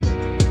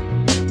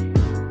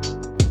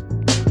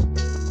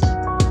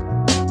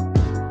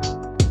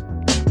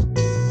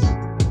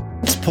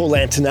Paul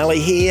Antonelli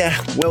here.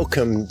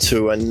 Welcome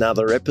to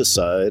another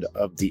episode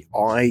of the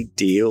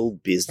Ideal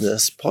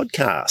Business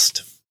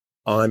Podcast.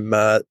 I'm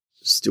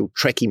still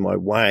trekking my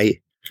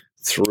way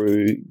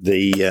through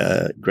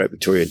the Great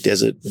Victoria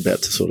Desert,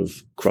 about to sort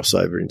of cross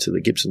over into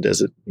the Gibson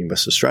Desert in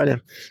West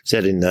Australia.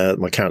 Set in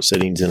my current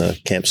settings in a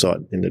campsite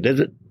in the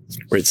desert.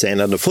 Red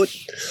sand underfoot,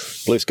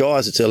 blue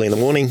skies. It's early in the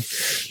morning.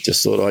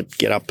 Just thought I'd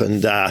get up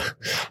and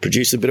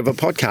produce a bit of a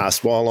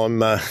podcast while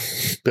I'm a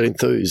bit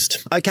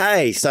enthused.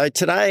 Okay, so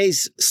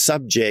today's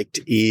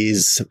subject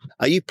is,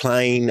 are you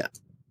playing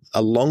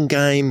a long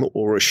game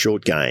or a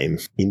short game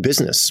in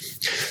business?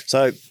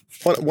 So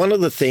one of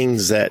the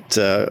things that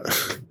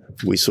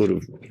we sort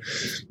of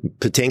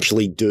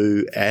potentially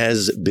do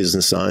as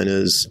business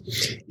owners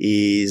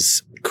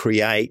is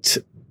create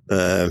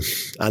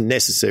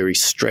unnecessary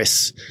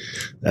stress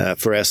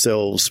for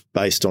ourselves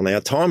based on our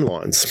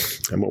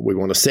timelines and what we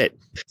want to set.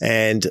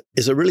 And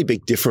there's a really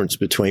big difference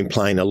between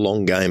playing a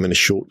long game and a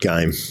short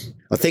game.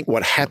 I think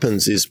what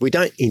happens is we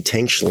don't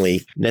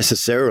intentionally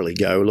necessarily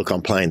go, look,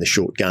 I'm playing the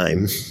short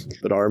game.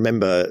 But I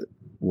remember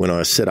when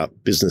I set up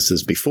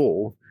businesses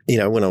before,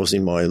 when I was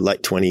in my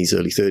late 20s,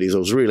 early 30s, I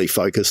was really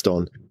focused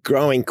on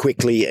growing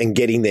quickly and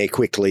getting there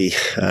quickly,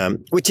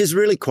 which is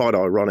really quite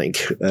ironic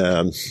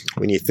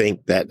when you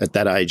think that at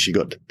that age you've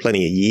got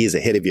plenty of years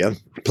ahead of you,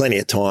 plenty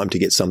of time to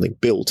get something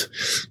built.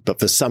 But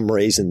for some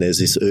reason, there's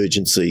this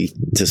urgency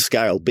to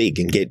scale big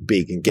and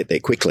get there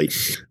quickly.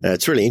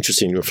 It's really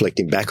interesting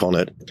reflecting back on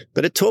it.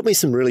 But it taught me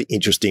some really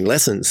interesting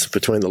lessons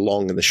between the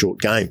long and the short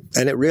game.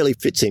 And it really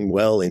fits in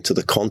well into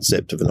the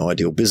concept of an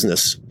ideal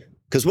business.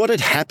 Because what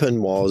had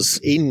happened was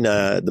in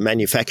the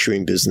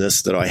manufacturing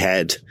business that I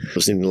had, I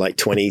was in the late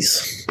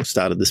 20s,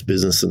 started this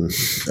business, and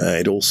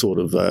it all sort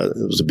of, it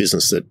was a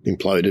business that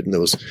imploded and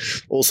there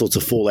was all sorts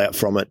of fallout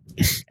from it.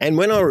 And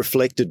when I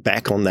reflected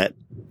back on that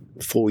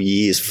 4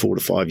 to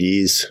 5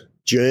 years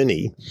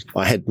journey,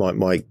 I had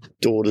my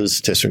daughters,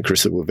 Tessa and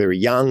Carissa, were very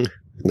young.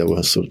 They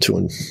were sort of 2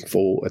 and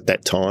 4 at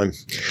that time.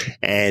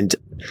 And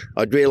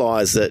I'd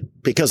realised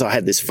that because I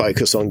had this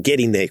focus on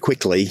getting there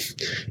quickly,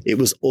 it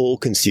was all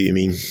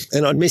consuming.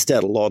 And I'd missed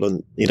out a lot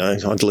on,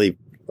 I'd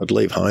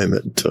leave home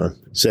at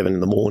 7 in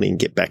the morning,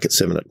 get back at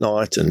 7 at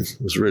night. And it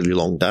was really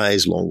long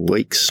days, long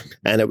weeks.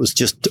 And it was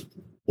just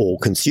all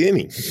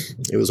consuming.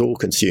 It was all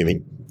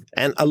consuming.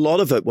 And a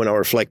lot of it, when I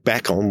reflect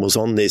back on, was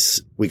on this,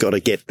 we got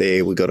to get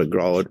there, we got to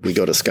grow it, we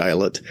got to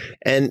scale it.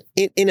 And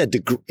in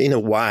a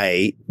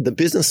way, the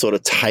business sort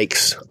of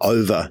takes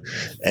over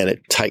and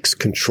it takes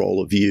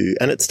control of you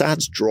and it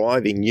starts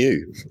driving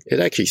you. It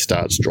actually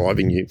starts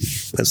driving you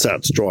and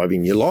starts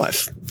driving your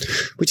life,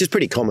 which is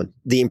pretty common.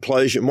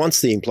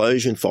 Once the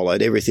implosion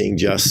followed, everything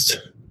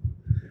just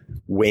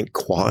went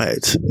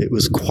quiet. It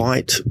was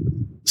quite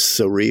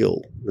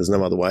surreal. There's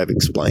no other way of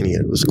explaining it.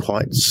 It was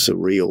quite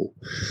surreal.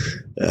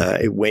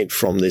 It went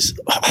from this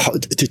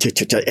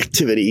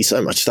activity,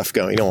 so much stuff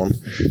going on,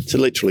 to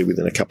literally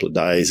within a couple of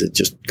days, it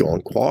just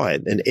gone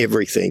quiet. And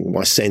everything,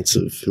 my sense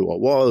of who I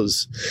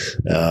was,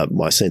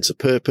 my sense of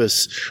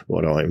purpose,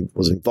 what I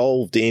was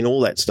involved in, all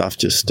that stuff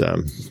just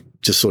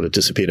sort of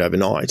disappeared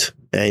overnight.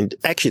 And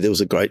actually, there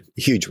was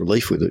huge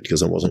relief with it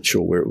because I wasn't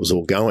sure where it was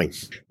all going.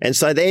 And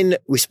so then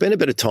we spent a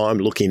bit of time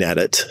looking at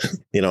it.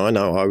 I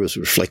know I was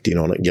reflecting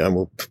on it and going,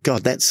 well,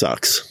 God, that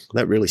sucks.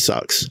 That really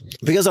sucks.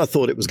 Because I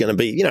thought it was going to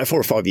be, 4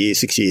 or 5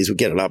 years, 6 years, we'd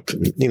get it up.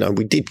 And,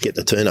 we did get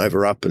the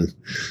turnover up and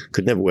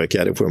could never work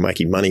out if we were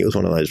making money. It was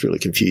one of those really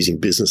confusing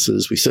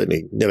businesses. We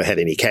certainly never had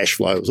any cash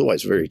flow. It was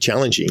always very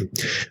challenging.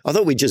 I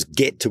thought we'd just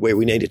get to where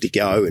we needed to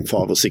go in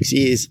 5 or 6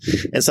 years.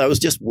 And so it was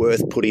just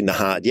worth putting the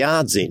hard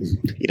yards in.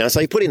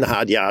 So you put in the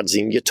hard yards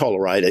in, you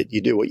tolerate it,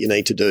 you do what you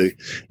need to do,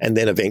 and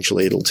then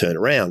eventually it'll turn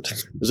around.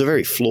 It was a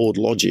very flawed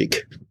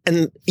logic.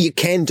 And you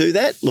can do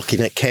that. Look,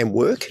 it can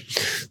work.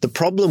 The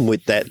problem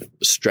with that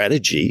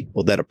strategy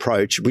or that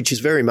approach, which is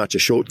very much a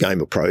short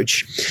game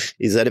approach,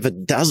 is that if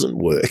it doesn't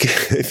work,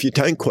 if you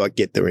don't quite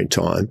get there in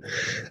time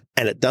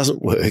and it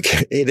doesn't work,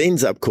 it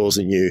ends up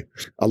causing you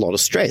a lot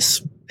of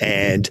stress.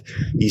 And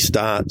you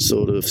start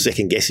sort of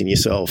second guessing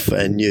yourself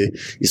and you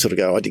sort of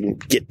go, I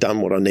didn't get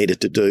done what I needed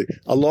to do.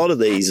 A lot of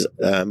these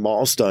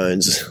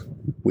milestones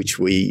which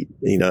we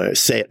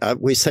set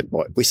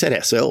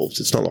ourselves.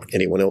 It's not like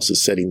anyone else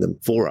is setting them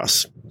for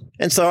us.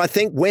 And so I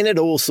think when it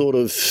all sort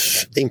of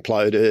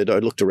imploded, I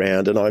looked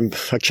around and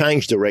I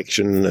changed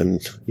direction and,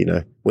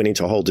 went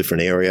into a whole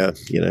different area,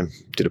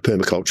 did a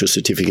permaculture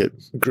certificate,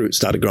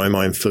 started growing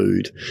my own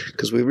food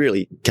because we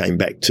really came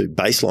back to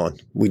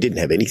baseline. We didn't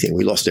have anything.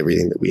 We lost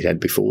everything that we'd had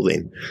before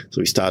then.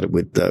 So we started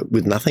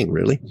with nothing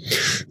really.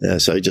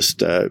 So just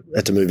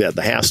had to move out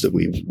the house that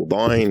we were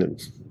buying and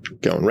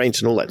go and rent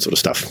and all that sort of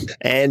stuff.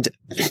 And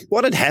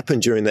what had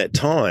happened during that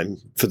time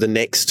for the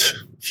next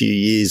few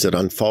years that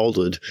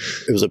unfolded,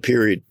 it was a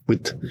period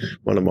with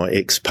one of my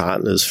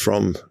ex-partners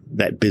from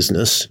that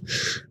business.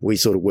 We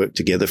sort of worked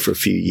together for a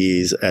few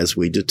years as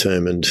we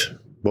determined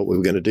what we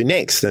were going to do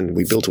next. And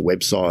we built a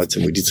website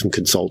and we did some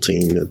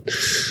consulting and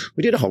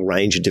we did a whole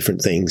range of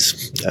different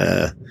things.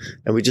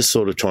 And we just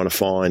sort of trying to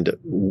find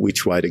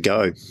which way to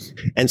go.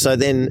 And so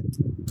then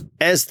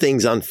as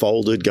things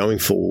unfolded going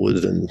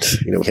forward and,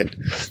 we had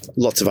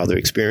lots of other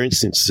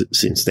experience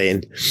since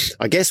then,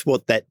 I guess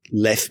what that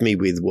left me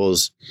with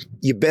was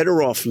you're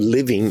better off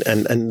living,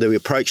 and the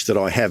approach that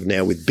I have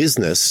now with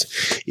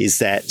business is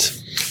that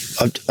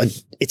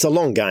it's a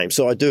long game.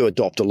 So I do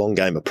adopt a long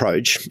game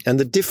approach. And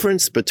the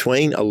difference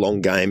between a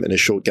long game and a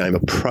short game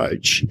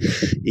approach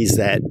is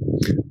that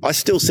I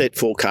still set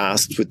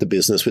forecasts with the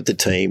business, with the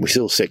team. We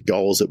still set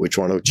goals that we're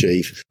trying to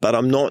achieve, but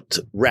I'm not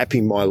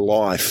wrapping my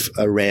life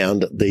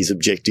around these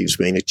objectives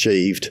being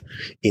achieved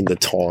in the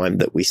time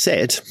that we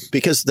set,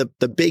 because the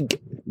big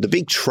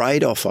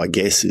trade-off, I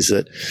guess, is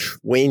that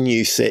when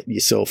you set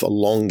yourself a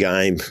long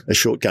game, a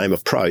short game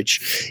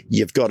approach,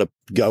 you've got to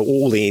go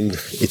all in.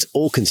 It's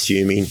all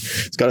consuming.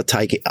 It's got to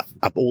take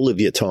up all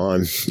of your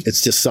time.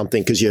 It's just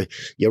something because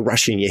you're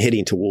rushing, you're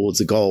heading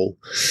towards a goal.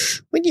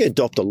 When you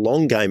adopt a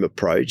long game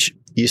approach,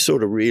 you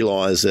sort of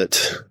realize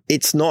that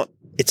it's not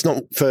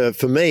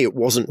for me, it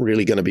wasn't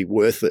really going to be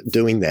worth it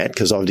doing that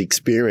because I'd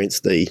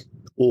experienced the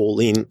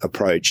all-in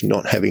approach,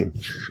 not having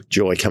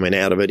joy coming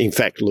out of it. In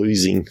fact,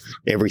 losing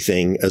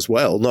everything as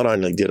well. Not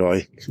only did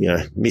I,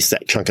 miss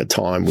that chunk of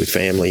time with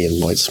family and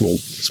my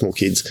small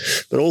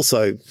kids, but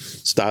also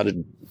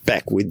started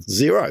back with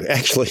zero.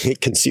 Actually, it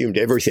consumed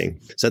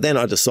everything. So then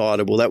I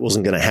decided, well, that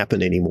wasn't going to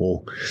happen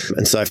anymore.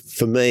 And so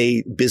for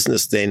me,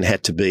 business then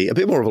had to be a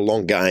bit more of a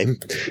long game.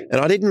 And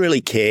I didn't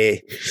really care,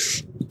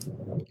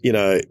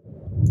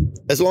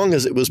 as long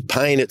as it was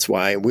paying its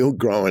way and we were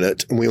growing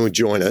it and we were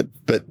enjoying it.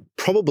 But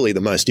probably the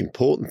most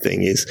important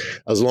thing is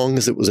as long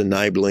as it was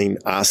enabling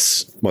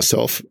us,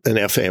 myself and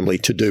our family,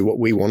 to do what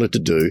we wanted to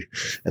do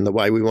and the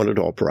way we wanted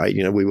to operate.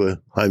 We were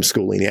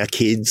homeschooling our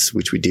kids,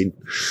 which we did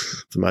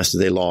for most of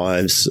their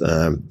lives.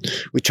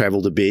 We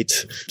traveled a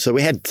bit. So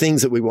we had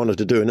things that we wanted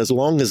to do. And as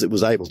long as it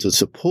was able to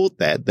support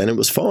that, then it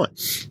was fine.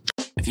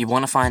 If you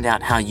want to find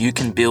out how you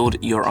can build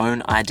your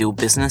own ideal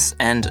business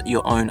and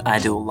your own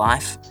ideal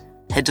life,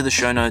 head to the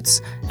show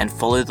notes and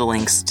follow the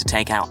links to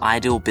take our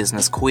Ideal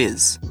Business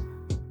Quiz,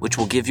 which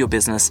will give your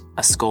business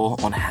a score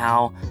on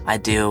how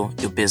ideal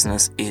your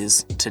business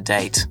is to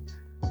date,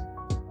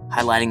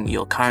 highlighting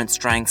your current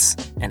strengths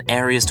and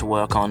areas to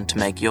work on to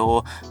make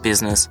your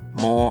business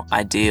more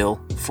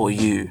ideal for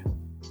you.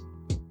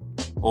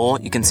 Or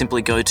you can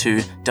simply go to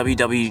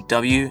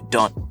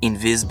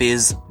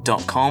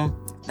www.invisbiz.com,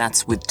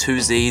 that's with 2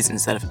 Z's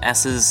instead of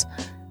S's,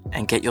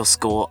 and get your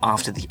score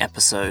after the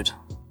episode.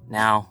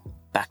 Now,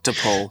 back to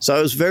Paul. So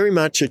it was very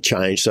much a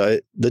change. So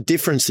the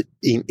difference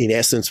in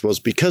essence was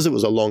because it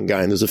was a long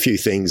game, there's a few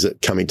things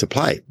that come into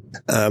play.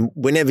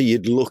 Whenever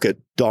you'd look at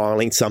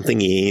dialing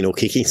something in or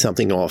kicking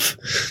something off,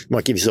 you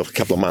might give yourself a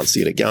couple of months to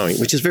get it going,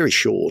 which is very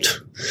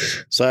short.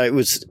 So it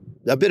was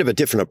a bit of a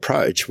different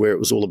approach where it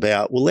was all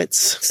about, well,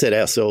 let's set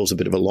ourselves a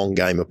bit of a long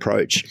game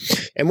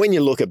approach. And when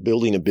you look at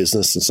building a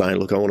business and saying,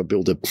 look, I want to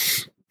build a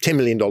 $10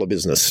 million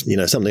business,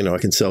 something that I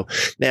can sell.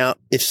 Now,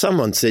 if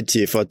I'd said to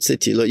you,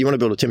 look, you want to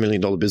build a $10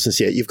 million business,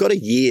 you've got a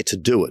year to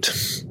do it.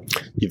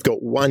 You've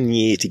got 1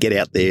 year to get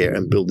out there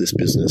and build this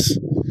business.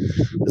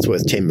 It's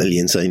worth 10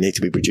 million. So you need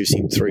to be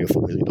producing $3 or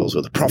 $4 million worth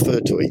of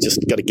profit, or you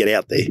just got to get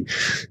out there.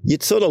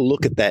 You'd sort of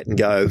look at that and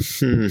go,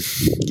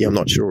 I'm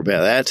not sure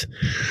about that.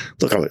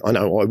 Look, I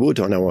know I would.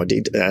 I know I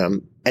did.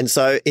 And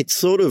so it's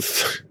sort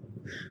of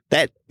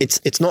that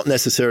it's not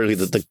necessarily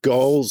that the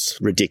goal's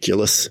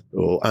ridiculous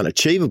or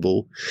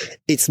unachievable.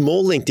 It's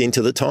more linked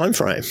into the time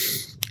frame.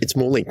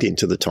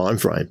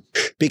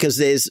 Because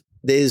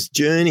there's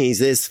journeys,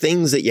 there's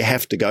things that you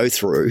have to go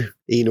through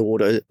in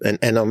order.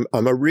 And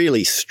I'm a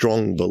really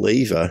strong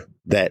believer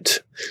that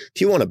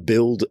if you want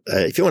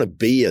to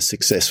be a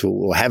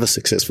successful or have a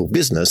successful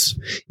business,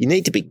 you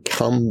need to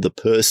become the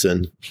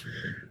person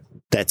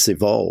that's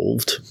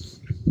evolved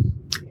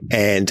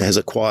and has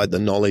acquired the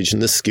knowledge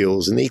and the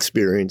skills and the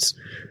experience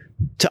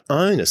to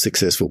own a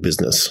successful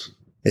business.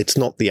 It's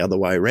not the other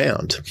way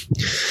around.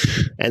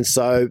 And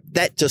so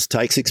that just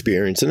takes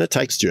experience and it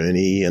takes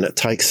journey and it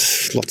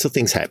takes lots of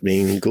things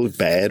happening, good,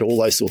 bad, all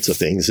those sorts of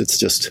things. It's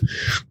just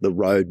the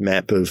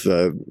roadmap of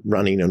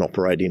running and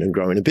operating and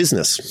growing a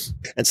business.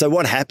 And so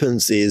what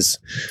happens is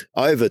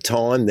over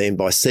time then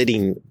by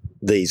setting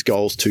these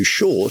goals too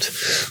short,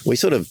 we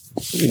sort of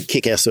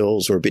kick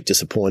ourselves. We're a bit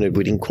disappointed.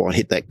 We didn't quite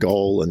hit that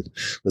goal. And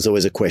there's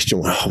always a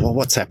question, well,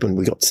 what's happened?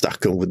 We got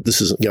stuck or this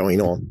isn't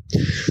going on.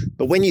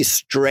 But when you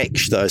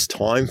stretch those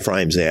time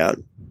frames out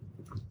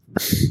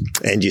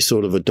and you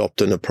sort of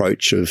adopt an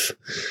approach of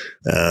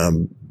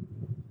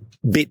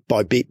bit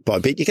by bit by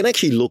bit, you can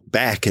actually look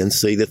back and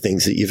see the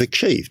things that you've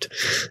achieved.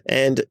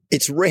 And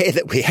it's rare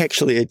that we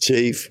actually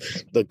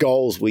achieve the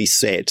goals we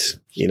set.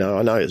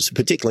 I know it's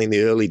particularly in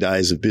the early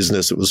days of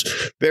business, it was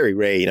very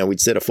rare.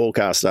 We'd set a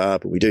forecast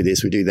up, we do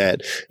this, we do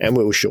that, and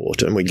we were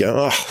short. And we'd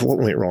go, what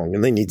went wrong?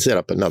 And then you'd set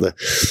up another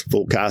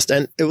forecast.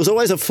 And it was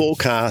always a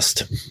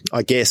forecast,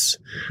 I guess,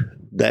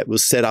 that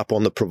was set up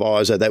on the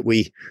proviso that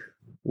we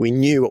we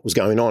knew what was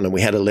going on and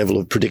we had a level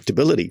of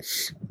predictability.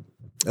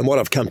 And what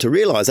I've come to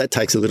realize, that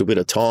takes a little bit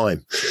of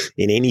time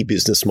in any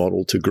business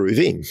model to groove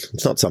in.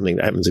 It's not something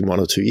that happens in 1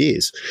 or 2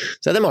 years.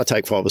 So that might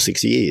take 5 or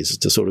 6 years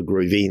to sort of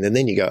groove in. And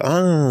then you go,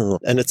 oh,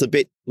 and it's a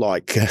bit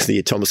like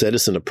the Thomas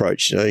Edison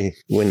approach, you know,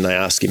 when they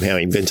ask him how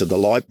he invented the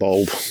light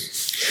bulb,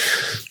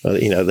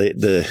 you know,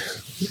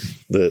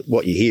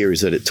 what you hear is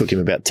that it took him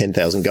about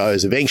 10,000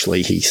 goes.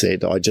 Eventually he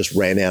said, I just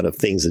ran out of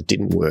things that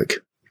didn't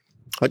work.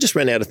 Which is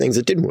really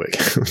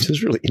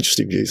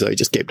interesting view. So he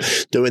just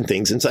kept doing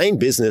things. And so in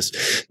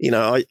business, you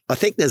know, I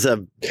think there's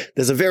a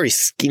very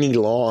skinny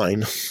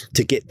line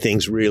to get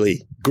things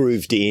really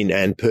grooved in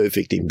and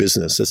perfect in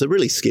business. There's a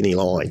really skinny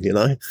line, you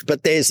know,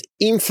 but there's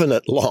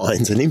infinite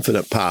lines and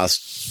infinite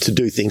paths to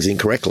do things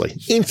incorrectly,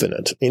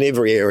 infinite in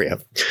every area.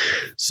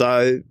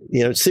 So,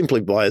 you know, simply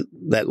by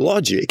that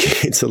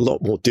logic, it's a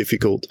lot more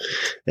difficult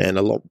and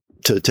a lot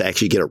to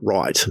actually get it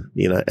right,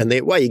 you know, and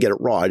the way you get it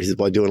right is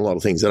by doing a lot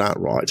of things that aren't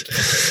right.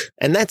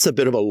 And that's a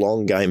bit of a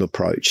long game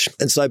approach.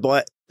 And so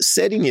by really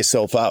setting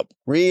yourself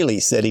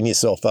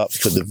up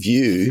for the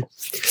view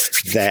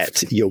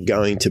that you're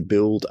going to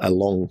build a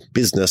long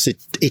business,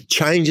 it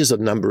changes a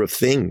number of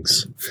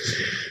things.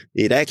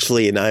 It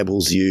actually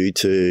enables you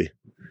to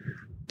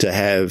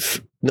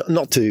have,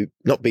 not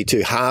be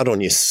too hard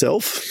on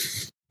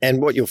yourself. And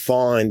what you'll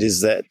find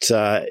is that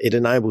it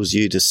enables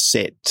you to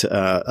set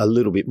a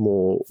little bit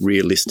more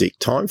realistic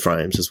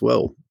timeframes as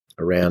well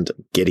around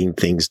getting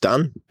things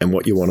done and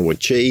what you want to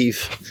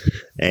achieve.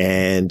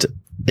 And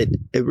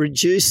it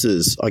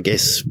reduces, I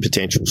guess,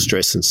 potential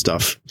stress and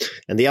stuff.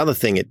 And the other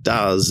thing it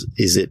does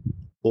is it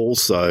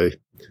also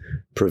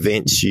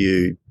prevents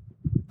you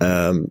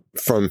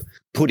from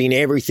putting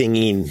everything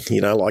in, you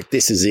know, like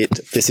this is it.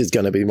 This is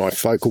going to be my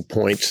focal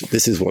point.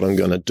 This is what I'm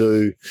going to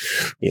do.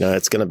 You know,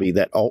 it's going to be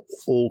that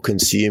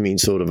all-consuming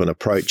sort of an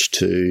approach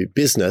to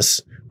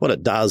business. What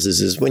it does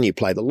is when you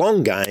play the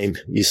long game,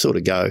 you sort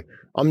of go,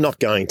 I'm not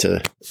going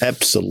to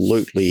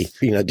absolutely,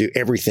 you know, do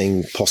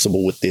everything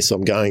possible with this.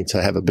 I'm going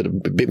to have a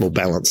bit more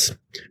balance.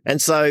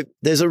 And so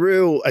there's a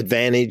real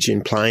advantage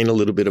in playing a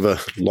little bit of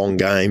a long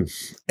game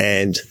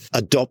and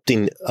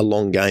adopting a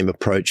long game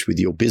approach with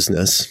your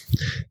business.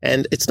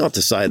 And it's not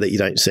to say that you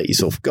don't set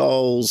yourself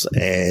goals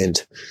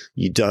and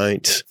you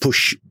don't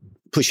push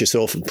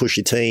yourself and push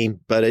your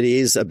team, but it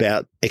is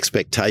about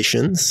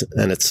expectations,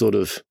 and it's sort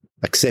of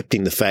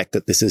accepting the fact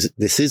that this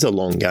is a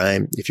long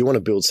game. If you want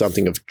to build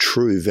something of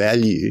true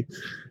value,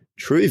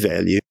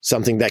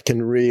 something that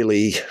can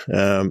really,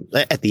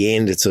 at the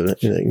end, it's an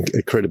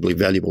incredibly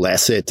valuable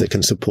asset that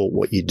can support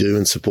what you do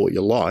and support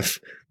your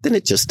life, then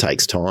it just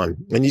takes time.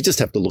 And you just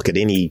have to look at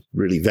any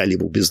really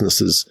valuable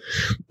businesses.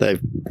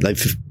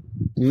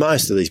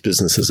 Most of these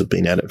businesses have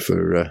been at it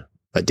for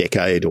a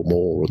decade or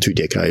more, or 2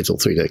 decades or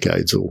 3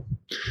 decades, or,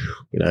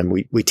 you know, and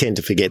we tend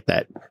to forget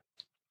that.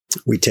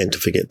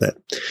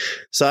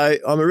 So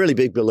I'm a really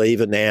big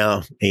believer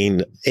now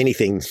in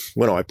anything.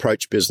 When I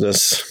approach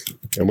business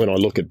and when I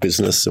look at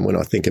business and when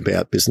I think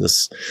about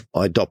business,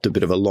 I adopt a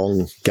bit of a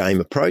long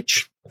game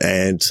approach.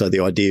 And so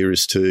the idea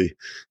is to,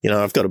 you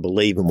know, I've got to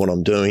believe in what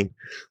I'm doing,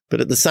 but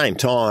at the same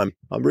time,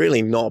 I'm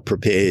really not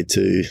prepared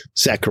to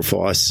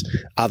sacrifice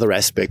other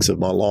aspects of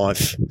my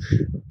life,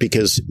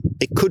 because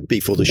it could be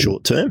for the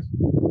short term,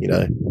 you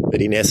know,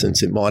 but in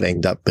essence, it might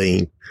end up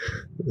taking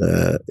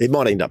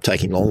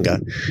longer,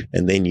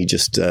 and then you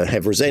just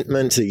have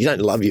resentment. You don't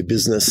love your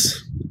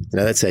business. You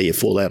know, that's how you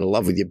fall out of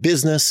love with your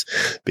business,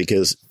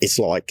 because it's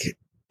like,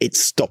 it's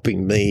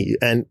stopping me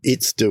and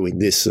it's doing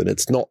this and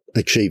it's not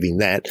achieving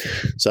that.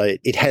 So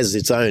it has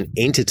its own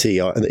entity,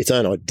 its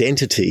own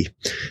identity,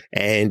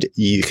 and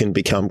you can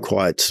become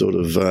quite sort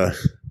of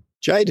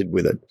jaded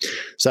with it.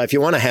 So if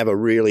you want to have a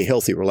really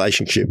healthy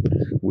relationship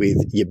with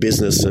your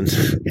business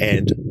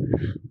and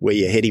where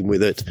you're heading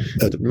with it,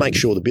 make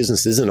sure the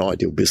business is an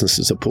ideal business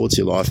that supports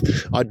your life.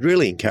 I'd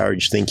really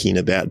encourage thinking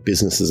about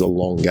business as a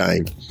long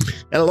game.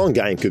 And a long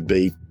game could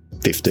be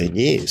 15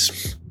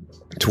 years.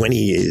 20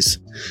 years.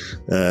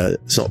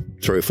 It's not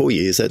 3 or 4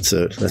 years.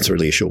 That's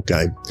really a short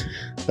game.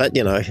 But,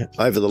 you know,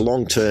 over the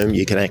long term,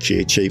 you can actually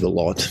achieve a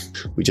lot.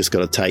 We just got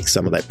to take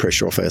some of that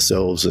pressure off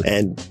ourselves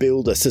and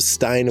build a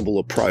sustainable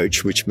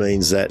approach, which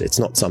means that it's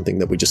not something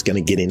that we're just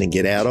going to get in and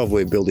get out of.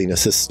 We're building a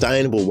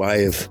sustainable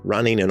way of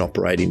running and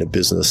operating a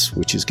business,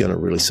 which is going to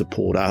really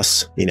support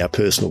us in our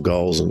personal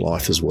goals and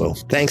life as well.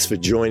 Thanks for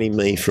joining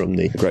me from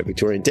the Great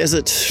Victorian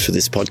Desert for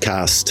this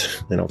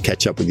podcast, and I'll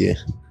catch up with you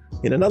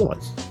in another one.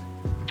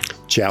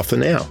 Ciao for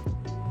now.